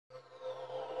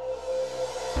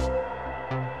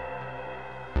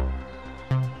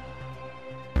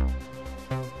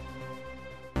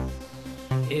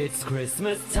It's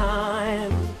Christmas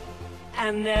time,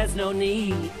 and there's no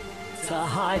need to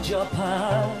hide your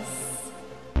purse.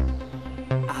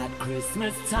 At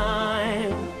Christmas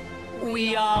time,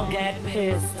 we all get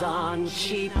pissed on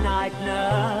cheap night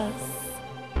nurse.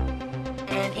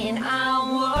 And in our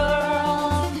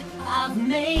world of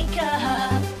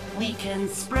makeup, we can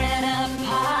spread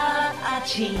apart our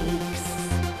cheeks.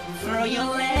 Throw your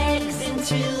legs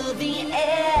into the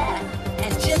air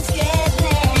and just get laid.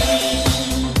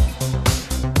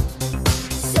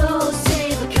 So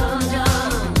save a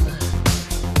condom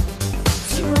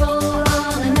to roll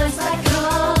on a nice like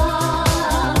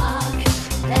cock,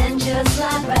 and just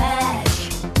lie back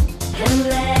and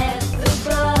let the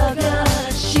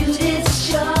bugger shoot its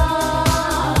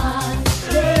shot.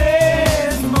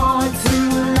 There's more to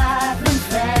life than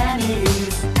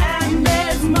fannies, and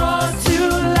there's more to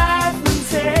life than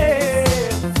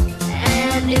tits.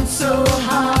 And it's so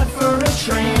hard for a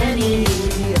tranny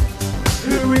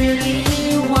who really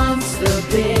wants the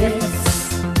bits.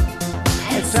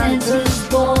 And Santa's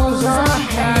balls are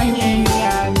hanging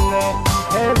and they're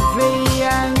heavy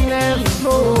and they're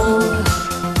full.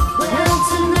 Well,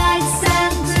 tonight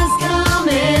Santa's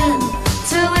coming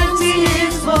to empty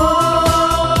his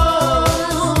balls.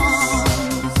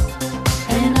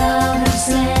 And I'll have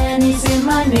Sannies in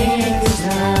my knickers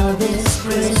now this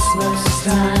Christmas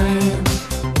time.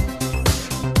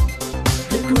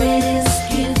 The greatest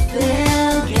gift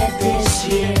they'll get this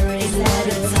year is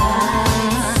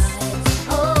letter-ties.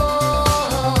 Oh,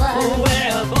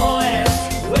 well, boys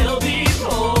will be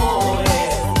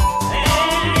boys,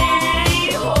 and he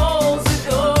holds the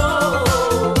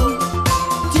door.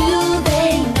 Do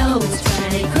they know it's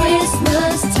Tranny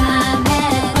Christmas time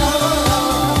at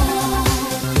all?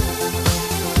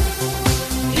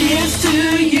 Here's to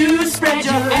you, spread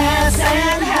your ass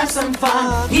and have some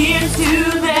fun. Here's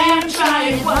to them, try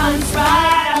it once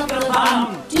right out the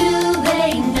bum. Do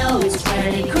they know it's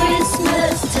Tranny Christmas?